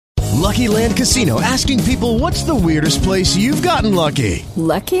Lucky Land Casino, asking people, what's the weirdest place you've gotten lucky?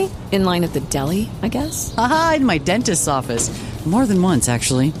 Lucky? In line at the deli, I guess? Aha, in my dentist's office. More than once,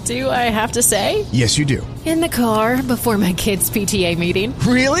 actually. Do I have to say? Yes, you do. In the car before my kids' PTA meeting.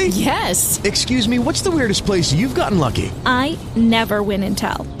 Really? Yes. Excuse me, what's the weirdest place you've gotten lucky? I never win and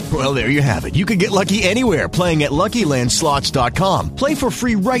tell. Well, there you have it. You can get lucky anywhere, playing at LuckyLandSlots.com. Play for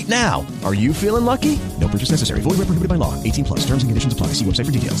free right now. Are you feeling lucky? No purchase necessary. Void where prohibited by law. 18 plus. Terms and conditions apply. See website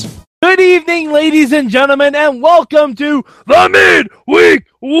for details. Good evening, ladies and gentlemen, and welcome to the Midweek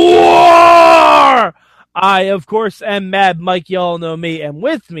War! I, of course, am Mad Mike. You all know me. And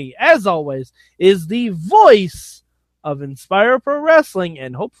with me, as always, is the voice of Inspire Pro Wrestling,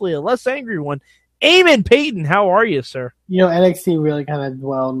 and hopefully a less angry one, Eamon Paton. How are you, sir? You know, NXT really kind of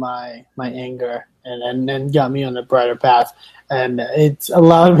dwelled my anger and got me on a brighter path. And it's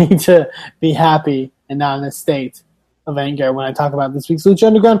allowed me to be happy and not in a state of anger when I talk about this week's Lucha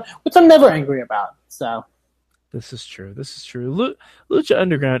Underground, which I'm never angry about. So This is true. Lucha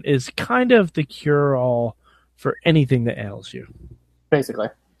Underground is kind of the cure-all for anything that ails you. basically.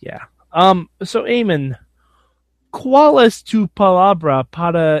 Yeah. So, Eamon, ¿cuál es tu palabra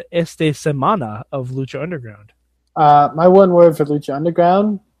para esta semana of Lucha Underground? My one word for Lucha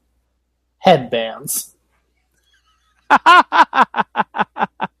Underground, headbands.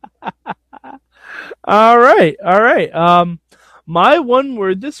 All right. My one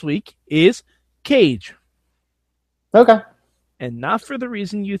word this week is cage. Okay. And not for the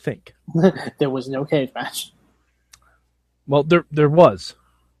reason you think. There was no cage match. Well, there was.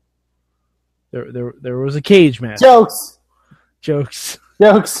 There was a cage match. Jokes.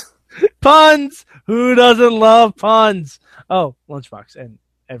 Puns! Who doesn't love puns? Oh, Lunchbox and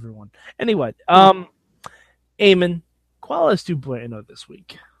everyone. Anyway, Eamon, ¿cuál es tu bueno this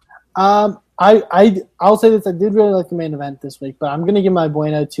week? I'll say this. I did really like the main event this week, but I'm going to give my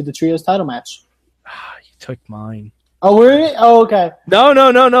bueno to the Trios title match. You took mine. Oh, were you? Oh, okay. No,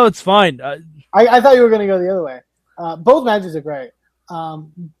 it's fine. I thought you were going to go the other way. Both matches are great.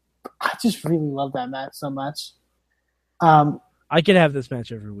 I just really love that match so much. I could have this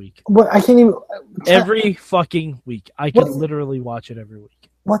match every week. What I can't even every fucking week. I could literally watch it every week.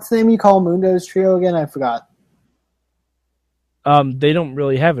 What's the name you call Mundo's trio again? I forgot. They don't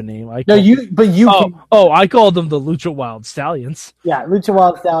really have a name. I called them the Lucha Wild Stallions. Yeah, Lucha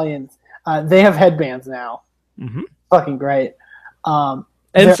Wild Stallions. They have headbands now. Mm-hmm. Fucking great. And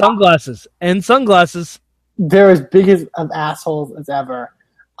sunglasses. They're as big of assholes as ever.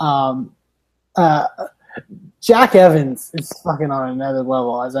 Jack Evans is fucking on another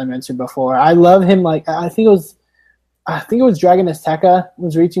level, as I mentioned before. I love him. Like I think it was Dragon Azteca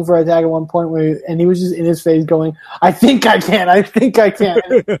was reaching for a tag at one point and he was just in his face going, I think I can. I forgot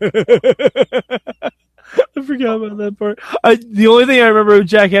about that part. The only thing I remember of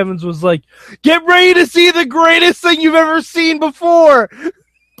Jack Evans was like, get ready to see the greatest thing you've ever seen before.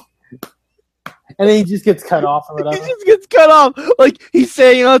 And then he just gets cut off or whatever. He just gets cut off. Like, he's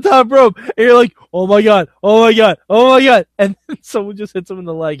saying on top rope. And you're like, oh my God. And then someone just hits him in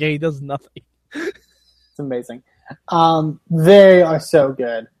the leg and he does nothing. It's amazing. They are so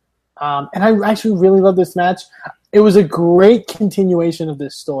good. And I actually really love this match. It was a great continuation of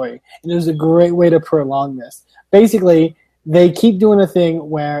this story. And it was a great way to prolong this. Basically, they keep doing a thing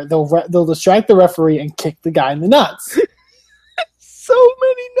where they'll distract the referee and kick the guy in the nuts. So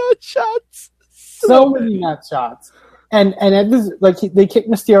many nut shots. So many nut shots. And at this, like, they kick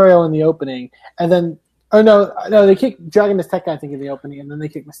Mysterio in the opening, and then they kick Dragon Azteca, I think, in the opening, and then they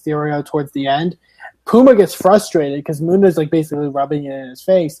kick Mysterio towards the end. Puma gets frustrated because Mundo's like basically rubbing it in his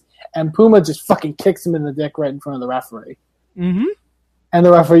face, and Puma just fucking kicks him in the dick right in front of the referee. Mm-hmm. And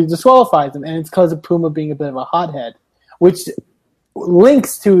the referee disqualifies him, and it's because of Puma being a bit of a hothead, which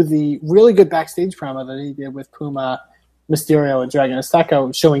links to the really good backstage promo that he did with Puma, Mysterio, and Dragon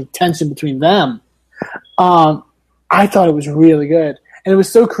Azteca, showing tension between them. I thought it was really good, and it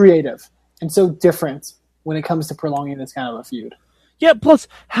was so creative and so different when it comes to prolonging this kind of a feud. Yeah, plus,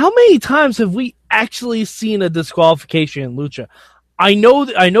 how many times have we actually seen a disqualification in Lucha? I know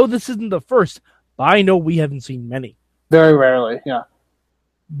this isn't the first, but I know we haven't seen many. Very rarely, yeah.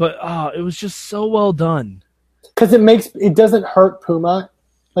 But it was just so well done. Because it doesn't hurt Puma.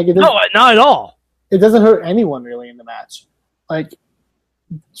 Like it doesn't, no, not at all. It doesn't hurt anyone really in the match. Like,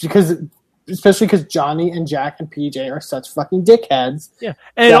 especially because Johnny and Jack and PJ are such fucking dickheads. Yeah,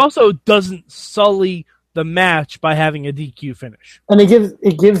 and it also doesn't sully the match by having a DQ finish. And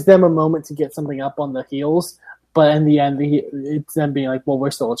it gives them a moment to get something up on the heels, but in the end, it's them being like, well,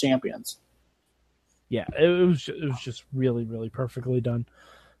 we're still champions. Yeah, it was just really, really perfectly done.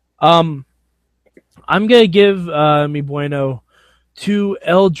 I'm going to give mi bueno to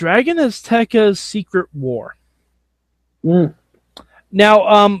El Dragon Azteca's Secret War. Mm.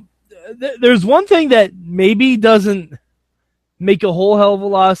 Now, there's one thing that maybe doesn't make a whole hell of a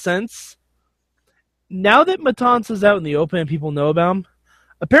lot of sense. Now that Matanza's out in the open and people know about him,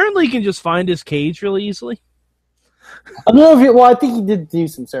 apparently you can just find his cage really easily. I don't know if I think he did do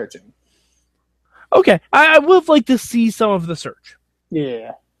some searching. Okay, I would like to see some of the search.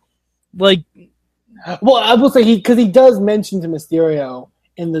 Yeah. Like, well, I will say because he does mention to Mysterio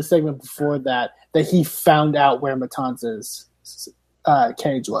in the segment before that he found out where Matanza's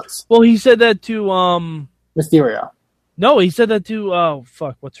cage was. Well, he said that to Mysterio. No, he said that to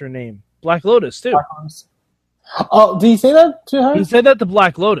what's her name? Black Lotus too. Black Lotus. Oh, did he say that to her? He said that to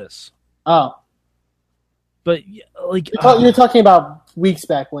Black Lotus. Oh, but like you're talking about weeks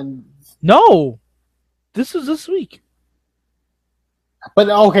back when. No, this was this week. But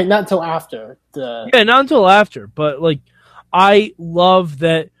okay, not until after the. Yeah, not until after. But like, I love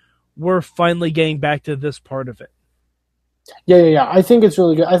that we're finally getting back to this part of it. Yeah. I think it's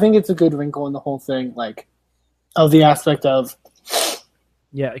really good. I think it's a good wrinkle in the whole thing, like, of the aspect of.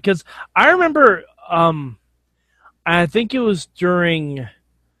 Yeah, because I remember, I think it was during,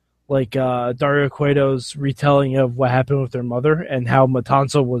 like, Dario Cueto's retelling of what happened with their mother and how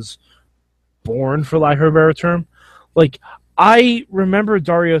Matanza was born, for lack of a better term. Like, I remember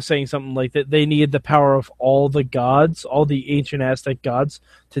Dario saying something like that they needed the power of all the gods, all the ancient Aztec gods,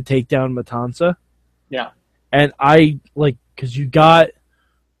 to take down Matanza. Yeah. And I, like, because you got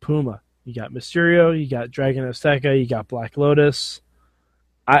Puma, you got Mysterio, you got Dragon Azteca, you got Black Lotus.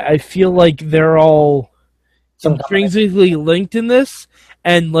 I feel like they're all intrinsically linked in this.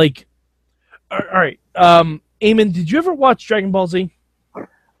 And, like, all right, Eamon, did you ever watch Dragon Ball Z?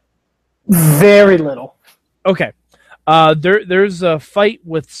 Very little. Okay. There's a fight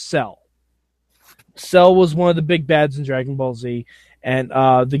with Cell. Cell was one of the big bads in Dragon Ball Z, and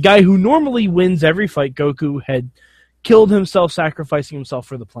the guy who normally wins every fight, Goku, had killed himself, sacrificing himself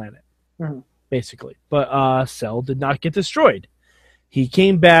for the planet, basically. But Cell did not get destroyed. He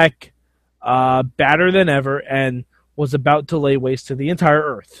came back badder than ever and was about to lay waste to the entire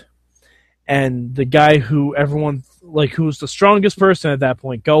Earth. And the guy who everyone, like, who was the strongest person at that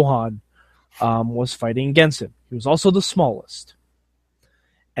point, Gohan, was fighting against him. He was also the smallest.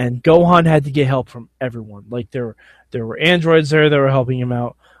 And Gohan had to get help from everyone. Like, there were androids there that were helping him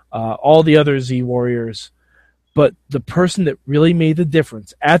out, all the other Z Warriors. But the person that really made the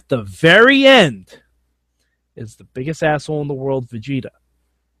difference at the very end is the biggest asshole in the world, Vegeta.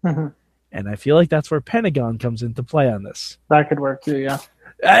 Mm-hmm. And I feel like that's where Pentagon comes into play on this. That could work too, yeah.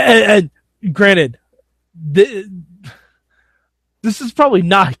 And granted, this is probably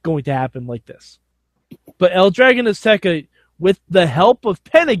not going to happen like this. But El Dragon Azteca, with the help of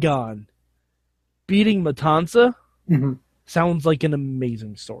Pentagon, beating Matanza, sounds like an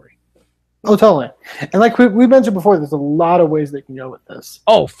amazing story. Oh, totally. And like we mentioned before, there's a lot of ways they can go with this.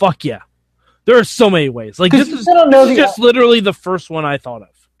 Oh, fuck yeah. There are so many ways. Like, this is just literally the first one I thought of.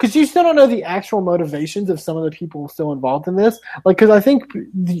 Because you still don't know the actual motivations of some of the people still involved in this. Like, because I think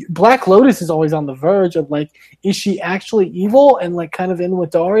the Black Lotus is always on the verge of, like, is she actually evil and, like, kind of in with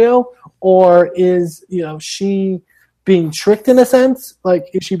Dario? Or is, she being tricked in a sense?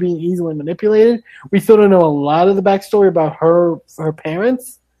 Like, is she being easily manipulated? We still don't know a lot of the backstory about her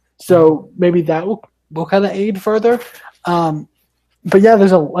parents. So maybe that will kind of aid further. But yeah,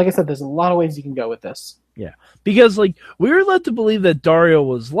 like I said, there's a lot of ways you can go with this. Yeah, because like we were led to believe that Dario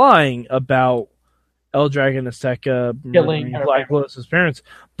was lying about El Dragon Azteca killing Black Lotus's parents,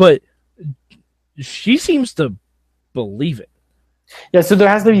 but she seems to believe it. Yeah, so there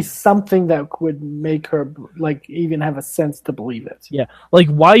has to be something that would make her like even have a sense to believe it. Yeah, like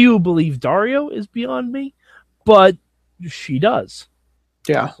why you believe Dario is beyond me, but she does.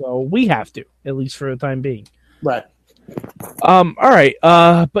 Yeah, so we have to, at least for the time being. Right. All right.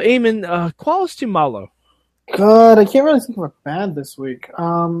 But Eamon, ¿cuál es tu malo? God, I can't really think of a bad this week.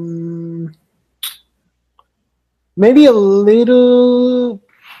 Maybe a little.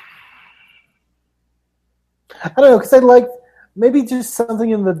 I don't know, because I like maybe just something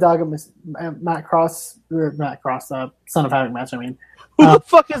in the Dog of Matt Cross, Son of Havoc match. I mean, who the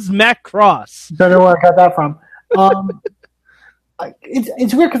fuck is Matt Cross? Don't know where I got that from.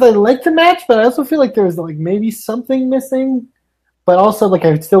 It's weird because I like the match, but I also feel like there was like maybe something missing. But also, like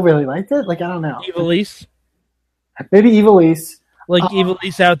I still really liked it. Like I don't know. Evilise? Maybe Evilise. Like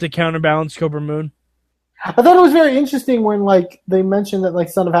Evilise out to counterbalance Cobra Moon. I thought it was very interesting when like they mentioned that like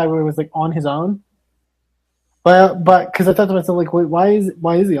Son of Havoc was like on his own. But because I thought to myself like, wait, why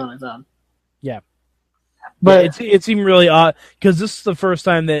is he on his own? Yeah. But yeah, it seemed really odd because this is the first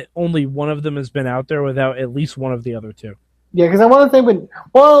time that only one of them has been out there without at least one of the other two. Yeah, because I want to think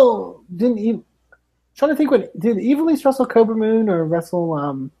trying to think did Evil East wrestle Cobra Moon or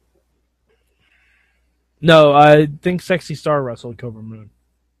wrestle No, I think Sexy Star wrestled Cobra Moon.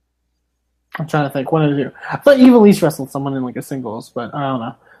 I'm trying to think. One of the two. I thought Evil East wrestled someone in like a singles, but I don't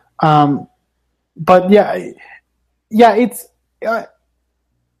know. But yeah, it's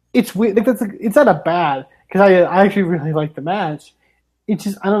weird. Like, it's not a bad because I actually really like the match. It's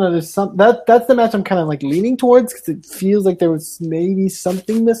just I don't know. There's that's the match I'm kind of like leaning towards because it feels like there was maybe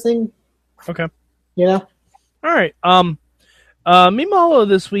something missing. Okay. You know. All right. Mimalo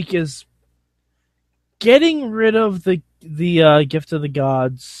this week is getting rid of the Gift of the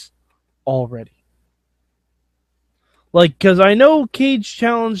Gods already. Like, because I know Cage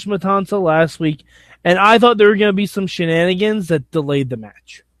challenged Matanza last week, and I thought there were going to be some shenanigans that delayed the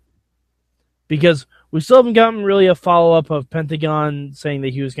match. Because we still haven't gotten really a follow-up of Pentagon saying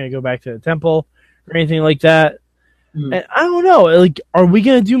that he was going to go back to the temple or anything like that. Mm. And I don't know, like, are we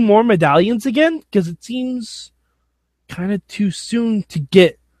going to do more medallions again? Because it seems kind of too soon to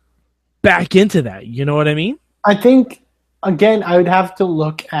get back into that. You know what I mean? I think, again, I would have to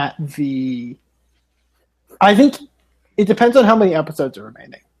look at I think it depends on how many episodes are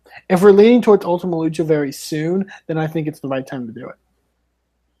remaining. If we're leaning towards Ultima Lucha very soon, then I think it's the right time to do it.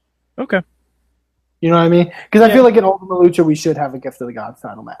 Okay. You know what I mean? Because I feel like in Ultima Lucha, we should have a Gift of the Gods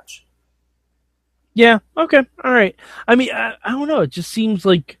title match. Yeah, okay, all right. I mean, I don't know. It just seems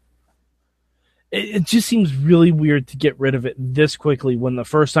like... It just seems really weird to get rid of it this quickly when the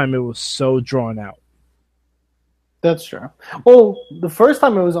first time it was so drawn out. That's true. Well, the first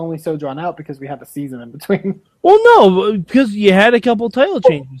time it was only so drawn out because we had the season in between. Well, no, because you had a couple title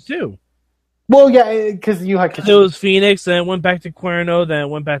changes, too. Well, yeah, because you had... It was Phoenix, then it went back to Cuerno, then it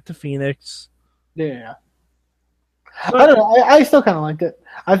went back to Phoenix. Yeah. I don't know. I still kind of liked it.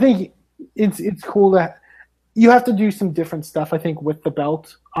 I think it's cool that you have to do some different stuff, I think, with the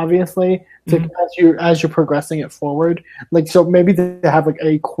belt, obviously, as you're progressing it forward. Like, so maybe to have like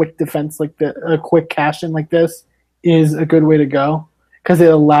a quick defense, like a quick cash in like this is a good way to go because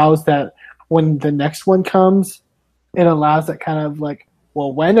it allows that when the next one comes, it allows that kind of like,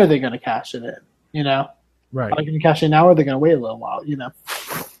 well, when are they going to cash it in? You know, right? Are they going to cash in now, or are they going to wait a little while? You know.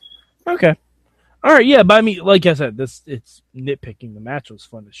 Okay. All right. Yeah, but I mean, like I said, it's nitpicking. The match was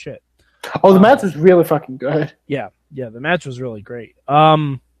fun as shit. Oh, the match was really fucking good. Yeah, the match was really great.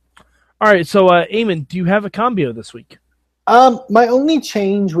 All right, so Eamon, do you have a combo this week? My only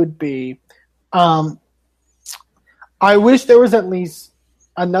change would be, I wish there was at least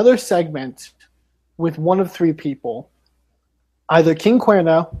another segment with one of three people, either King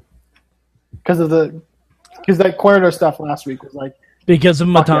Cuerno, because that Cuerno stuff last week was like because of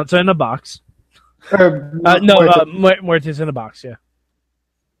Matanza in a box. Muertes in a box. Yeah.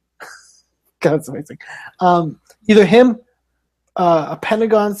 God, that's amazing. Either him, a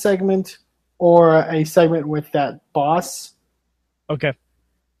Pentagon segment, or a segment with that boss. Okay.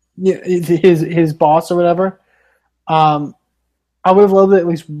 Yeah, his boss or whatever. I would have loved at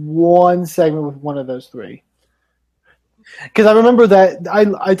least one segment with one of those three. Because I remember that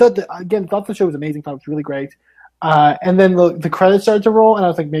I thought the show was amazing. Thought it was really great. And then the credits started to roll, and I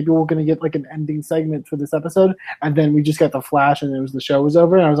was like, maybe we're going to get like an ending segment for this episode. And then we just got the flash, and the show was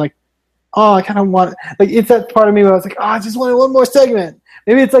over. And I was like, oh, I kind of want like it's that part of me where I was like, oh, I just wanted one more segment.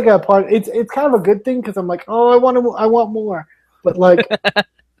 Maybe it's like a part. It's kind of a good thing because I'm like, oh, I want more. But like,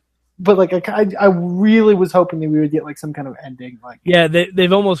 I really was hoping that we would get like some kind of ending. Like, yeah,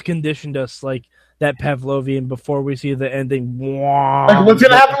 they've almost conditioned us like that Pavlovian before we see the ending. Like, what's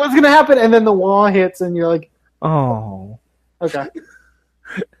gonna happen? What's gonna happen? And then the wall hits, and you're like, oh, okay.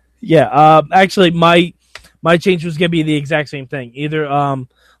 Yeah. Actually, my change was gonna be the exact same thing. Either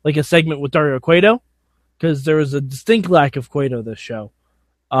like a segment with Dario Cueto, because there was a distinct lack of Cueto this show.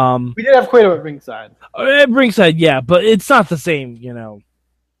 We did have Cueto at ringside. At ringside, yeah, but it's not the same, you know,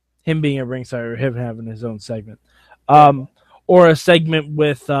 him being at ringside or him having his own segment. Or a segment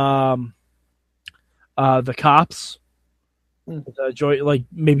with the cops. Like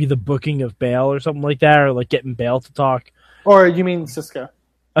maybe the booking of Bale or something like that, or like getting Bale to talk. Or you mean Cisco?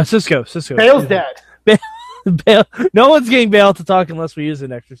 Cisco. Bale's dead. Bale, no one's getting Bale to talk unless we use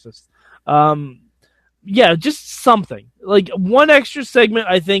an exorcist. Yeah, just something. Like one extra segment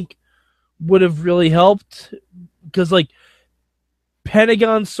I think would have really helped because like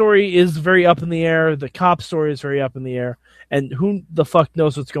Pentagon's story is very up in the air, the cop story is very up in the air, and who the fuck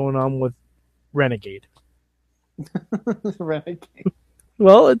knows what's going on with Renegade. Renegade.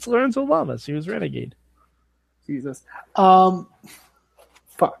 Well, it's Lorenzo Lamas. He was Renegade. Jesus. Fuck.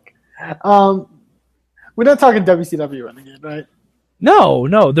 We're not talking WCW Renegade, right?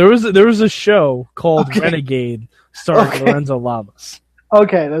 No. There was a show called Renegade starring Lorenzo Lamas.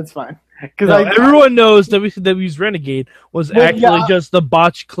 Okay, that's fine. Because everyone knows WCW's Renegade was actually just the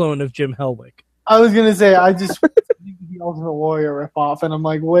botched clone of Jim Hellwick. I was gonna say I just the Ultimate Warrior ripoff, and I'm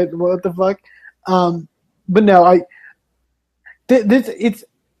like, what the fuck? But no,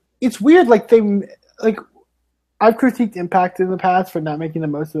 it's weird. I've critiqued Impact in the past for not making the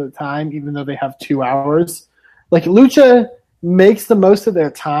most of the time, even though they have 2 hours. Like Lucha makes the most of their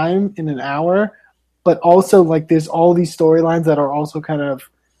time in an hour, but also there's all these storylines that are also kind of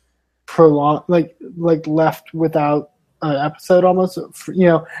prolonged, like left without an episode almost,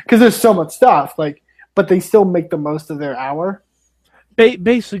 because there's so much stuff. But they still make the most of their hour.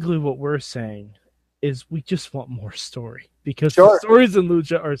 Basically, what we're saying is we just want more story because the stories in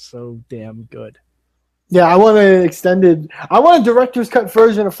Lucha are so damn good. Yeah, I want a director's cut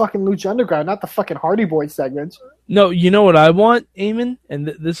version of fucking Lucha Underground, not the fucking Hardy Boys segments. No, you know what I want, Eamon? And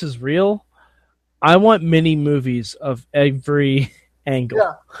this is real. I want mini movies of every angle.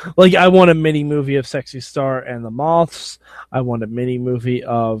 Yeah. I want a mini movie of Sexy Star and the Moths. I want a mini movie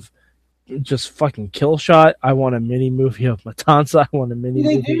of just fucking Killshot. I want a mini movie of Matanza. I want a mini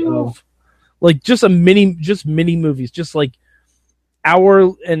movie of mini movies, just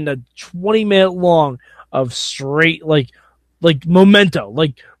hour and a 20-minute long of straight Memento,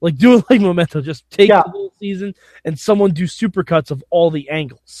 do it like Memento. Just take the whole season and someone do supercuts of all the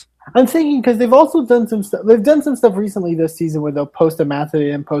angles. I'm thinking because they've also done some stuff. They've done some stuff recently this season where they'll post a match that they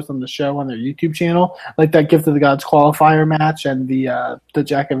didn't post on the show on their YouTube channel, like that Gift of the Gods qualifier match and the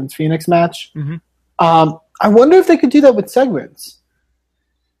Jack Evans Phoenix match. Mm-hmm. I wonder if they could do that with segments.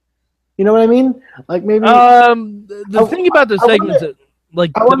 You know what I mean? Maybe. The thing about the segments,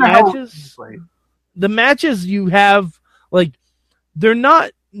 the matches you have, they're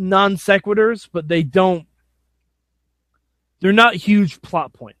not non sequiturs, but they're not huge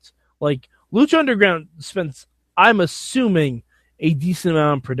plot points. Lucha Underground spends, I'm assuming, a decent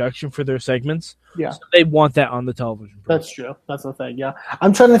amount of production for their segments. Yeah. So they want that on the television. That's true. That's the thing, yeah.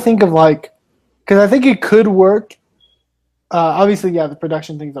 I'm trying to think of, because I think it could work. Obviously, the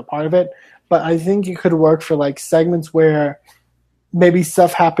production things are part of it, but I think it could work for, segments where maybe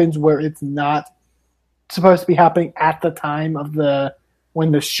stuff happens where it's not supposed to be happening at the time of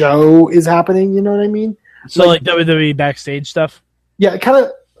when the show is happening, you know what I mean? So WWE backstage stuff? Yeah, kind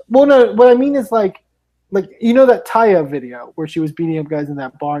of. Well, no, what I mean is that Taya video where she was beating up guys in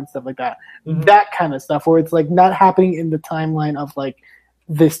that bar and stuff like that. Mm-hmm. That kind of stuff where it's not happening in the timeline of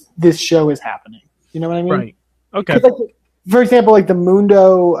this show is happening. You know what I mean? Right. Okay. For example, the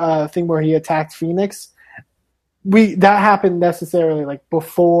Mundo thing where he attacked Phoenix, that happened necessarily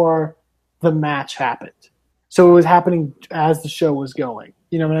before the match happened. So it was happening as the show was going.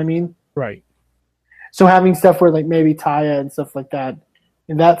 You know what I mean? Right. So having stuff where maybe Taya and stuff like that,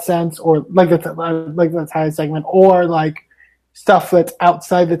 in that sense, or the Taya segment, or stuff that's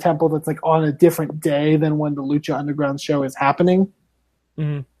outside the temple that's on a different day than when the Lucha Underground show is happening.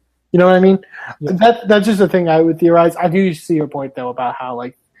 Mm-hmm. You know what I mean? Yeah. That's just a thing I would theorize. I do see your point though about how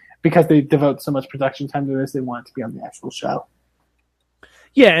because they devote so much production time to this, they want it to be on the actual show.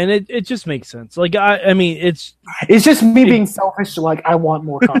 Yeah, and it just makes sense. I mean, it's just me being selfish. I want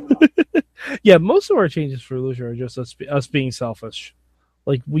more content. Yeah, most of our changes for Lucha are just us being selfish.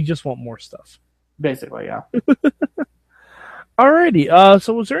 We just want more stuff. Basically, yeah. Alrighty.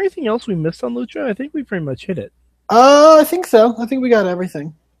 So was there anything else we missed on Lucha? I think we pretty much hit it. I think so. I think we got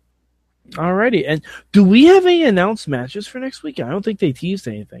everything. Alrighty. And do we have any announced matches for next week? I don't think they teased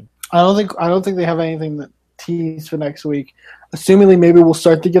anything. I don't think they have anything that teased for next week. Assumingly, maybe we'll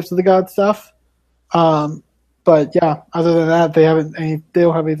start the Gifts of the God stuff. But yeah, other than that, they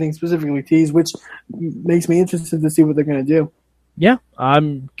don't have anything specifically teased, which makes me interested to see what they're going to do. Yeah,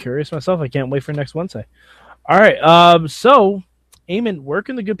 I'm curious myself. I can't wait for next Wednesday. All right. So, Eamon, where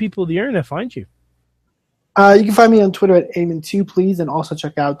can the good people of the internet find you? You can find me on Twitter at Eamon2, please, and also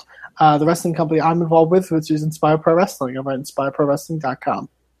check out the wrestling company I'm involved with, which is Inspire Pro Wrestling over at inspireprowrestling.com.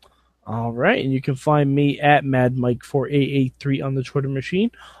 All right, and you can find me at MadMike4883 on the Twitter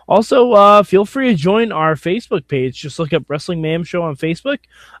machine. Also, feel free to join our Facebook page. Just look up Wrestling Mayhem Show on Facebook.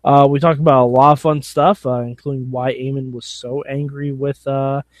 We talk about a lot of fun stuff, including why Eamon was so angry with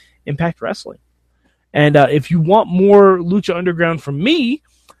Impact Wrestling. And if you want more Lucha Underground from me,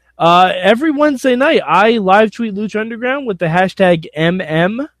 every Wednesday night I live tweet Lucha Underground with the hashtag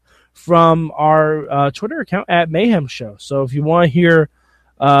MM from our Twitter account at Mayhem Show. So if you want to hear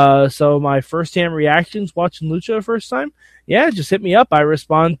my first-hand reactions watching Lucha the first time, just hit me up. I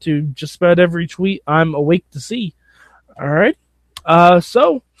respond to just about every tweet I'm awake to see. All right.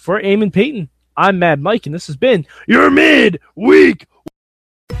 So for Eamon Paton, I'm Mad Mike, and this has been your Midweek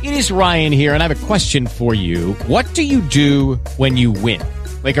It is Ryan here, and I have a question for you. What do you do when you win?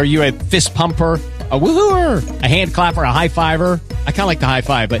 Like, are you a fist pumper, a woohooer, a hand clapper, a high fiver? I kind of like the high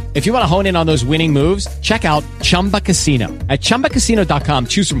five, but if you want to hone in on those winning moves, check out Chumba Casino. At ChumbaCasino.com,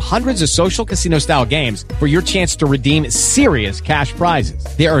 choose from hundreds of social casino-style games for your chance to redeem serious cash prizes.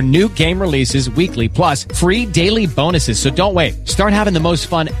 There are new game releases weekly, plus free daily bonuses. So don't wait. Start having the most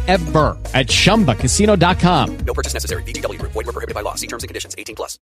fun ever at ChumbaCasino.com. No purchase necessary. VGW Group. Void where prohibited by law. See terms and conditions. 18+.